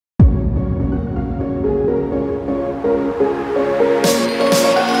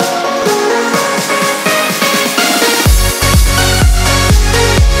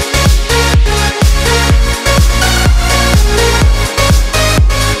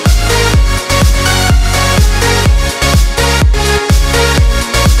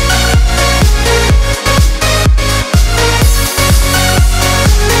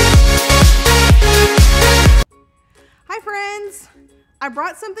I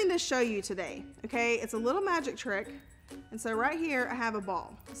brought something to show you today, okay? It's a little magic trick. And so right here, I have a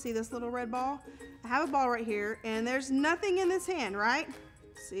ball. See this little red ball? I have a ball right here, and there's nothing in this hand, right?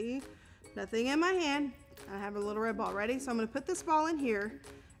 See? Nothing in my hand. I have a little red ball. Ready? So I'm gonna put this ball in here.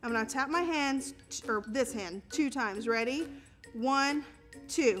 I'm gonna tap my hands, or this hand, 2 times. Ready? 1,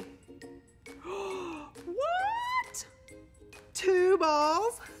 2. What? 2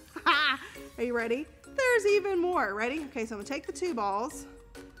 balls? Are you ready? There's even more. Ready? Okay, so I'm gonna take the 2 balls.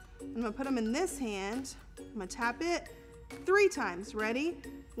 I'm gonna put them in this hand. I'm gonna tap it 3 times. Ready?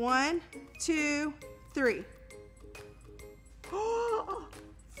 1, 2, 3.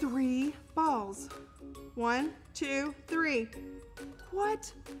 3 balls. 1, 2, 3.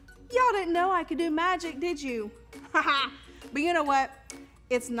 What? Y'all didn't know I could do magic, did you? But you know what?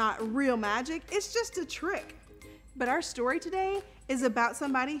 It's not real magic. It's just a trick. But our story today is about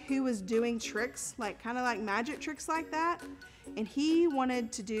somebody who was doing tricks, kind of like magic tricks like that. And he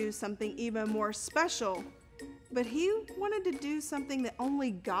wanted to do something even more special. But he wanted to do something that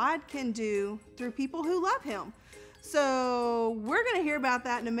only God can do through people who love him. So we're going to hear about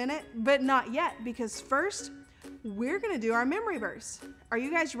that in a minute, but not yet, because first we're going to do our memory verse. Are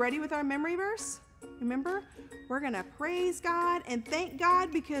you guys ready with our memory verse? Remember, we're going to praise God and thank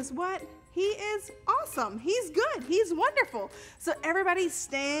God because what? He is awesome. He's good. He's wonderful. So everybody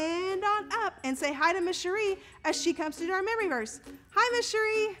stand on up and say hi to Miss Cherie as she comes to do our memory verse. Hi, Miss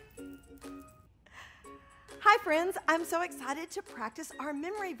Cherie. Hi, friends. I'm so excited to practice our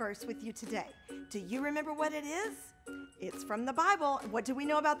memory verse with you today. Do you remember what it is? It's from the Bible. What do we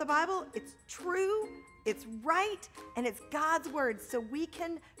know about the Bible? It's true, it's right, and it's God's words, so we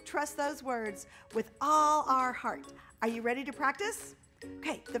can trust those words with all our heart. Are you ready to practice?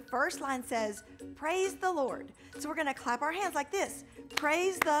 Okay, the first line says, praise the Lord. So we're gonna clap our hands like this.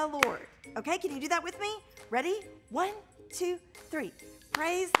 Praise the Lord. Okay, can you do that with me? Ready? 1, 2, 3.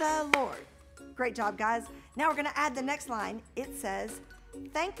 Praise the Lord. Great job, guys. Now we're gonna add the next line. It says,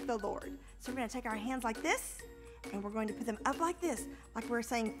 thank the Lord. So we're gonna take our hands like this, and we're going to put them up like this, like we're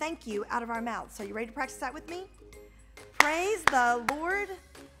saying thank you out of our mouths. So you ready to practice that with me? Praise the Lord.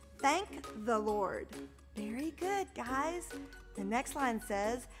 Thank the Lord. Very good, guys. The next line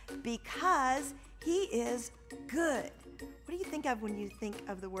says, because he is good. What do you think of when you think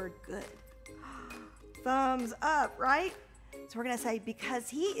of the word good? Thumbs up, right? So we're going to say, because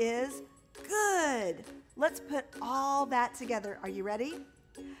he is good. Let's put all that together. Are you ready?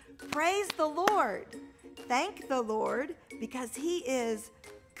 Praise the Lord. Thank the Lord because he is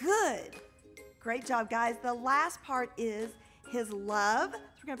good. Great job, guys. The last part is his love. So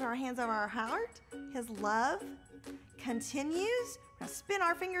we're going to put our hands over our heart. His love continues. We're going to spin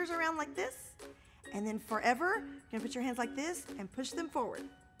our fingers around like this. And then forever, you're going to put your hands like this and push them forward.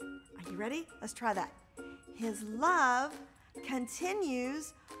 Are you ready? Let's try that. His love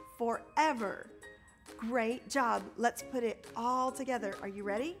continues forever. Great job. Let's put it all together. Are you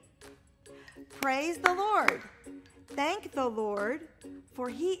ready? Praise the Lord. Thank the Lord, for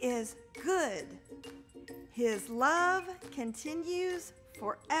he is good. His love continues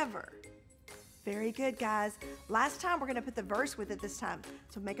forever. Very good, guys. Last time, we're going to put the verse with it this time.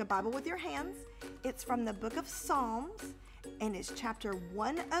 So make a Bible with your hands. It's from the book of Psalms, and it's chapter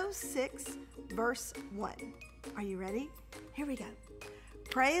 106, verse 1. Are you ready? Here we go.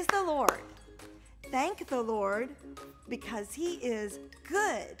 Praise the Lord. Thank the Lord, because he is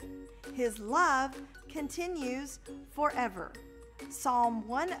good. His love continues forever. Psalm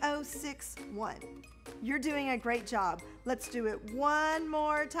 106, 1. You're doing a great job. Let's do it one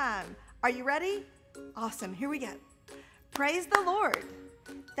more time. Are you ready? Awesome. Here we go. Praise the Lord.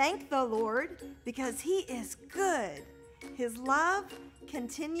 Thank the Lord because he is good. His love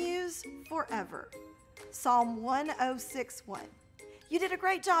continues forever. Psalm 106, 1. You did a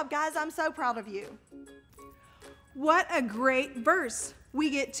great job, guys. I'm so proud of you. What a great verse. We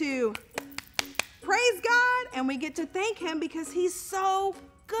get to praise God and we get to thank him because he's so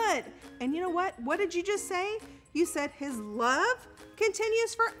good. And you know what? What did you just say? You said his love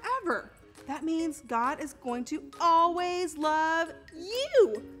continues forever. That means God is going to always love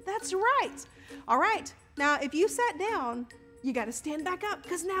you. That's right. All right. Now, if you sat down, you got to stand back up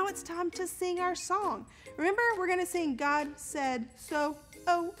because now it's time to sing our song. Remember, we're going to sing God Said So,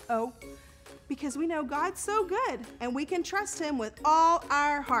 Oh, Oh. because we know God's so good and we can trust him with all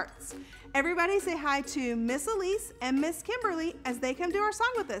our hearts. Everybody say hi to Miss Elise and Miss Kimberly as they come do our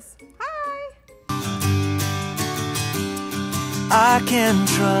song with us. Hi! I can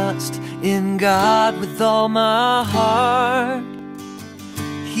trust in God with all my heart.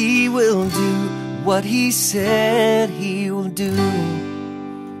 He will do what he said he will do.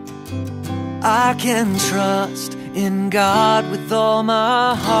 I can trust in God with all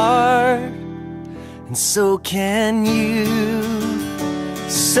my heart, and so can you,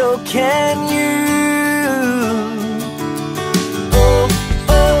 so can you. Oh,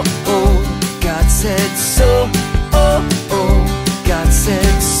 oh, oh, God said so. Oh, oh, God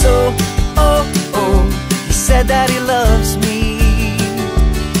said so. Oh, oh, he said that he loves me.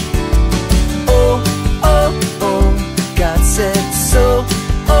 Oh, oh, oh, God said so.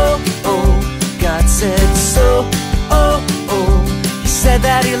 Oh, oh, God said so. Oh, oh, he said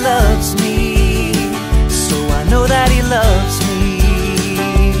that he loves me, so I know that he loves me.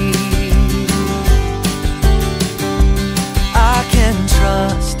 I can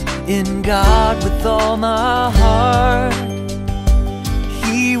trust in God with all my heart.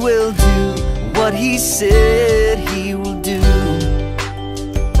 He will do what he said he will do.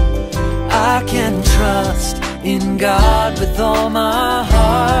 I can trust in God with all my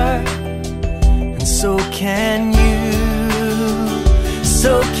heart, and so can you,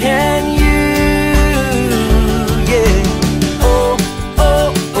 so can you, yeah. Oh,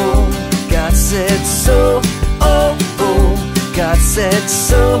 oh, oh, God said so. Oh, oh, God said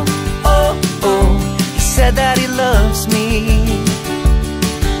so. Oh, oh, he said that he loves me.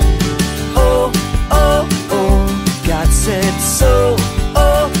 Oh, oh, oh, God said so.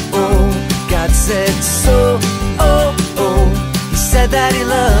 Oh, oh, God said so. Oh, oh, he said that he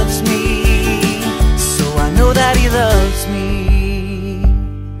loves me, so I know that he loves me.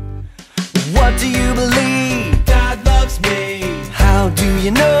 What do you believe? God loves me. How do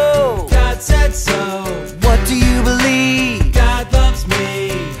you know? God said so. What do you believe? God loves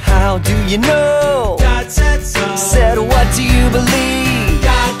me. How do you know? God said so. Said, what do you believe?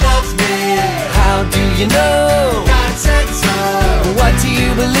 God loves me. How do you know? God said so. What do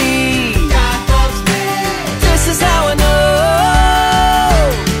you believe? God loves me. This is how I know.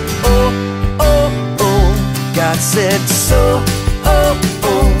 Oh, oh, oh, God said so. Oh,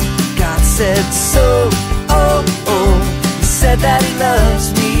 oh, God said so. Oh, oh, he said that he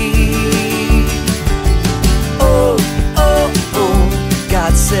loves me. Oh, oh, oh,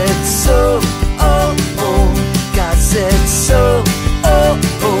 God said so. Oh, oh, God said so. Oh,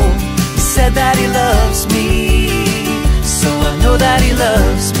 oh, he said that he loves me, so I know that he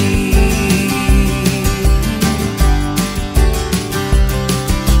loves me.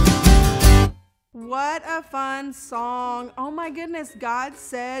 What a fun song. Oh my goodness, God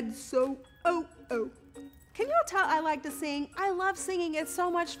said so. Oh, oh. Can y'all tell I like to sing? I love singing. It's so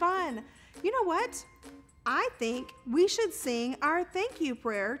much fun. You know what? I think we should sing our thank you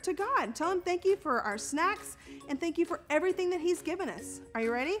prayer to God. Tell him thank you for our snacks and thank you for everything that he's given us. Are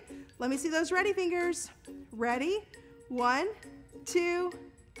you ready? Let me see those ready fingers. Ready? 1, 2,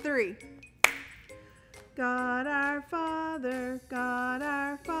 3. God our Father,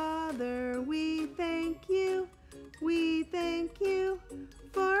 we thank you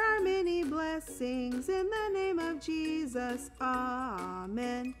for our many blessings in the name of Jesus.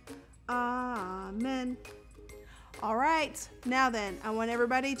 Amen. Amen. All right, now then, I want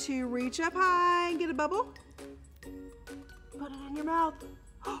everybody to reach up high and get a bubble. Put it in your mouth.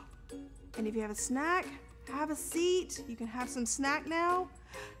 And if you have a snack, have a seat. You can have some snack now.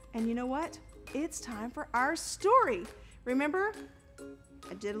 And you know what? It's time for our story. Remember,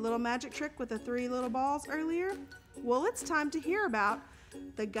 I did a little magic trick with the 3 little balls earlier? Well, it's time to hear about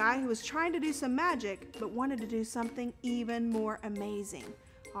the guy who was trying to do some magic but wanted to do something even more amazing.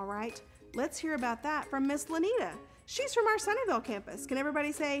 All right, let's hear about that from Miss Lanita. She's from our Sunnyvale campus. Can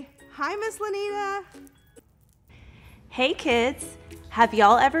everybody say, hi, Miss Lanita? Hey kids, have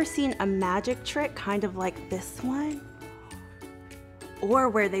y'all ever seen a magic trick kind of like this one? Or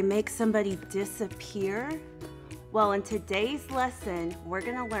where they make somebody disappear? Well, in today's lesson, we're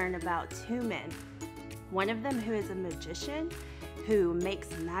gonna learn about 2 men. One of them who is a magician, who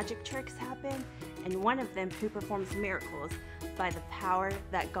makes magic tricks happen, and one of them who performs miracles by the power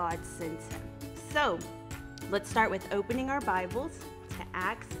that God sends him. So, let's start with opening our Bibles to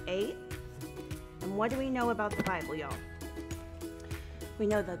Acts 8. And what do we know about the Bible, y'all? We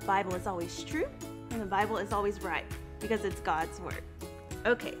know the Bible is always true and the Bible is always right because it's God's word.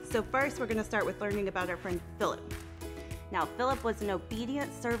 Okay, so first we're going to start with learning about our friend Philip. Now, Philip was an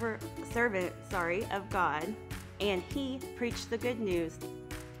obedient servant of God, and he preached the good news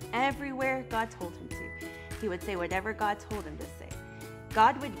everywhere God told him to. He would say whatever God told him to say.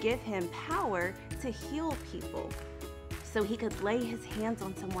 God would give him power to heal people. So he could lay his hands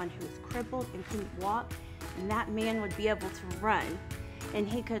on someone who was crippled and couldn't walk, and that man would be able to run. And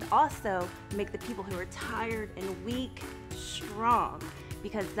he could also make the people who were tired and weak strong,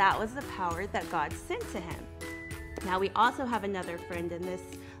 because that was the power that God sent to him. Now we also have another friend in this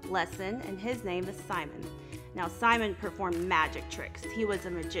lesson, and his name is Simon. Now Simon performed magic tricks. He was a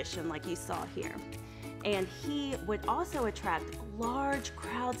magician like you saw here. And he would also attract large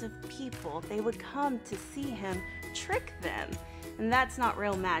crowds of people. They would come to see him trick them. And that's not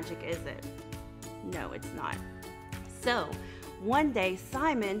real magic, is it? No, it's not. So one day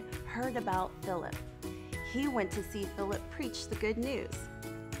Simon heard about Philip. He went to see Philip preach the good news.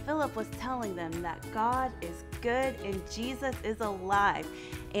 Philip was telling them that God is good and Jesus is alive.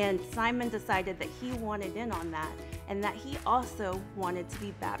 And Simon decided that he wanted in on that and that he also wanted to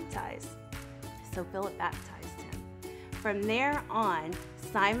be baptized. So Philip baptized him. From there on,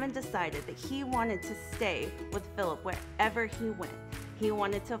 Simon decided that he wanted to stay with Philip wherever he went. He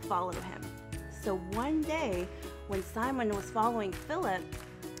wanted to follow him. So one day, when Simon was following Philip,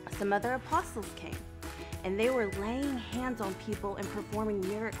 some other apostles came, and they were laying hands on people and performing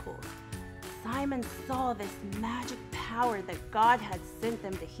miracles. Simon saw this magic power that God had sent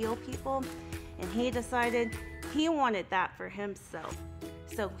them to heal people, and he decided he wanted that for himself.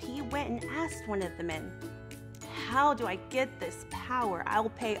 So he went and asked one of the men, "How do I get this power? I will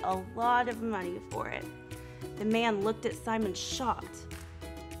pay a lot of money for it." The man looked at Simon shocked.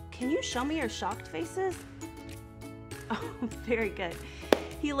 "Can you show me your shocked faces?" Oh, very good.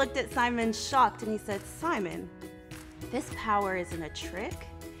 He looked at Simon shocked and he said, "Simon, this power isn't a trick.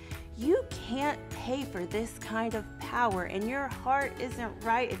 You can't pay for this kind of power, and your heart isn't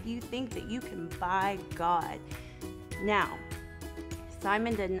right if you think that you can buy God." Now,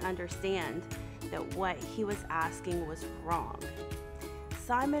 Simon didn't understand that what he was asking was wrong.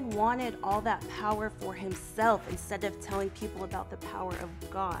 Simon wanted all that power for himself instead of telling people about the power of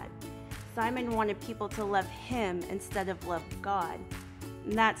God. Simon wanted people to love him instead of love God.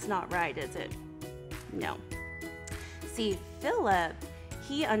 And that's not right, is it? No. See, Philip,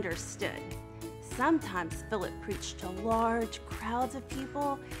 he understood. Sometimes Philip preached to large crowds of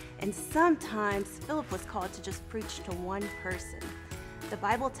people, and sometimes Philip was called to just preach to one person. The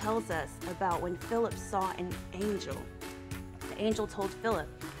Bible tells us about when Philip saw an angel. The angel told Philip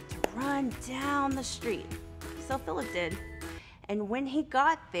to run down the street. So Philip did. And when he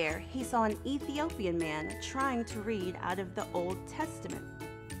got there, he saw an Ethiopian man trying to read out of the Old Testament.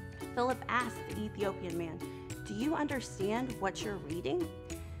 Philip asked the Ethiopian man, "Do you understand what you're reading?"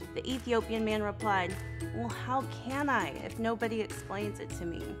 The Ethiopian man replied, "Well, how can I if nobody explains it to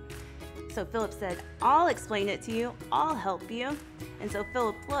me?" So Philip said, "I'll explain it to you. I'll help you." And so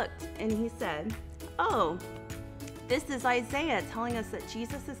Philip looked and he said, "Oh, this is Isaiah telling us that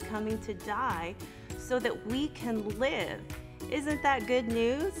Jesus is coming to die so that we can live. Isn't that good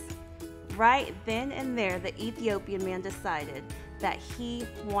news?" Right then and there, the Ethiopian man decided that he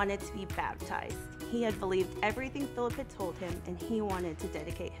wanted to be baptized. He had believed everything Philip had told him, and he wanted to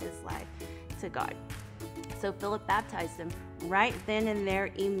dedicate his life to God. So Philip baptized him right then and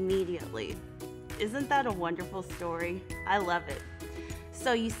there immediately. Isn't that a wonderful story? I love it.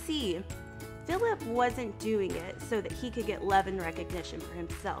 So you see, Philip wasn't doing it so that he could get love and recognition for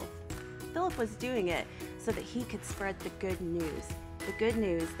himself. Philip was doing it so that he could spread the good news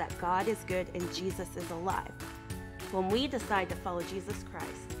that God is good and Jesus is alive. When we decide to follow Jesus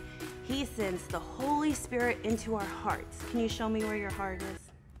Christ, he sends the Holy Spirit into our hearts. Can you show me where your heart is?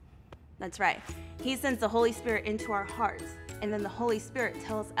 That's right. He sends the Holy Spirit into our hearts, and then the Holy Spirit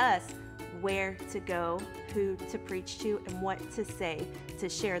tells us where to go, who to preach to, and what to say to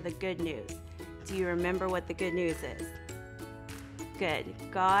share the good news. Do you remember what the good news is? Good.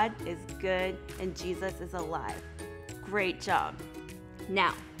 God is good and Jesus is alive. Great job.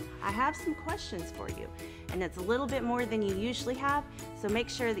 Now, I have some questions for you, and it's a little bit more than you usually have, so make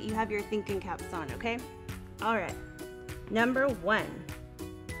sure that you have your thinking caps on, okay? All right. Number 1.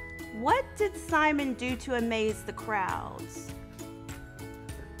 What did Simon do to amaze the crowds?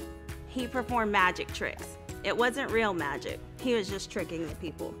 He performed magic tricks. It wasn't real magic. He was just tricking the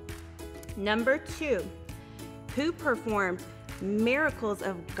people. Number 2. Who performed miracles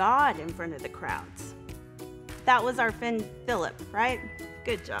of God in front of the crowds? That was our friend Philip, right?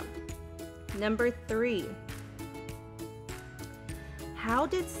 Good job. Number 3. How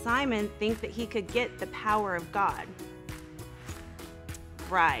did Simon think that he could get the power of God?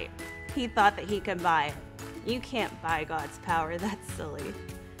 Right. He thought that he could buy it. You can't buy God's power. That's silly.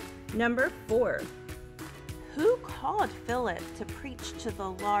 Number 4. Who called Philip to preach to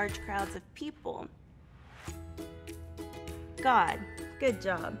the large crowds of people? God. Good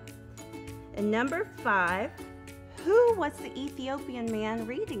job. And number 5, who was the Ethiopian man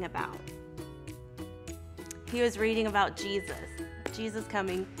reading about? He was reading about Jesus. Jesus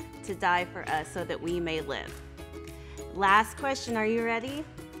coming to die for us so that we may live. Last question, are you ready?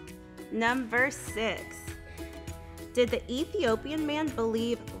 Number 6. Did the Ethiopian man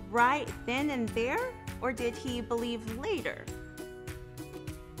believe right then and there, or did he believe later?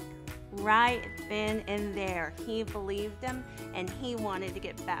 Right then and there. He believed him and he wanted to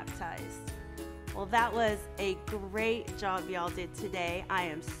get baptized. Well, that was a great job y'all did today. I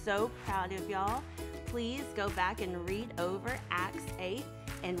am so proud of y'all. Please go back and read over Acts 8,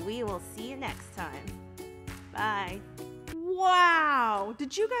 and we will see you next time. Bye. Wow,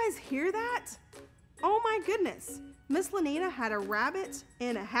 did you guys hear that? Oh my goodness, Miss Lanita had a rabbit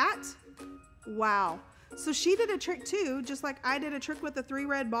in a hat. Wow, so she did a trick too, just like I did a trick with the 3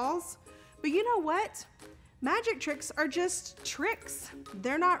 red balls. But you know what? Magic tricks are just tricks.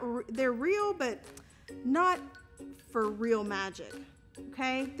 They're real, but not for real magic,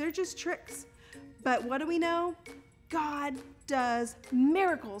 okay? They're just tricks. But what do we know? God does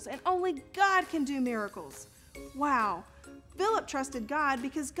miracles, and only God can do miracles. Wow. Philip trusted God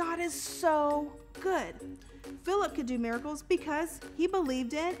because God is so good. Philip could do miracles because he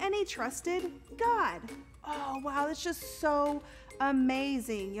believed in and he trusted God. Oh, wow, that's just so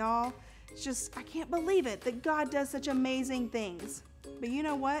amazing, y'all. It's just, I can't believe it that God does such amazing things. But you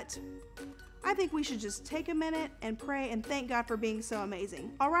know what? I think we should just take a minute and pray and thank God for being so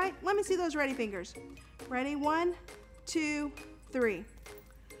amazing. All right, let me see those ready fingers. Ready? 1, 2, 3.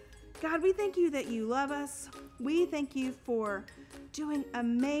 God, we thank you that you love us. We thank you for doing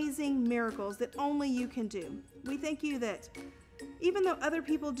amazing miracles that only you can do. We thank you that even though other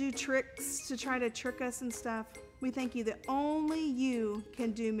people do tricks to try to trick us and stuff, we thank you that only you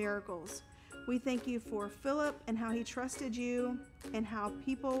can do miracles. We thank you for Philip and how he trusted you and how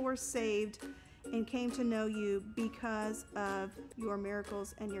people were saved and came to know you because of your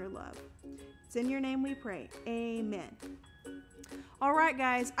miracles and your love. It's in your name we pray. Amen. All right,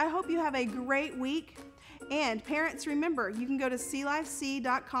 guys, I hope you have a great week. And parents, remember, you can go to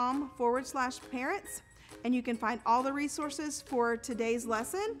clifec.com/parents, and you can find all the resources for today's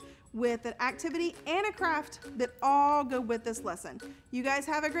lesson with an activity and a craft that all go with this lesson. You guys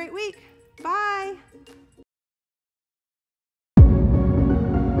have a great week. Bye.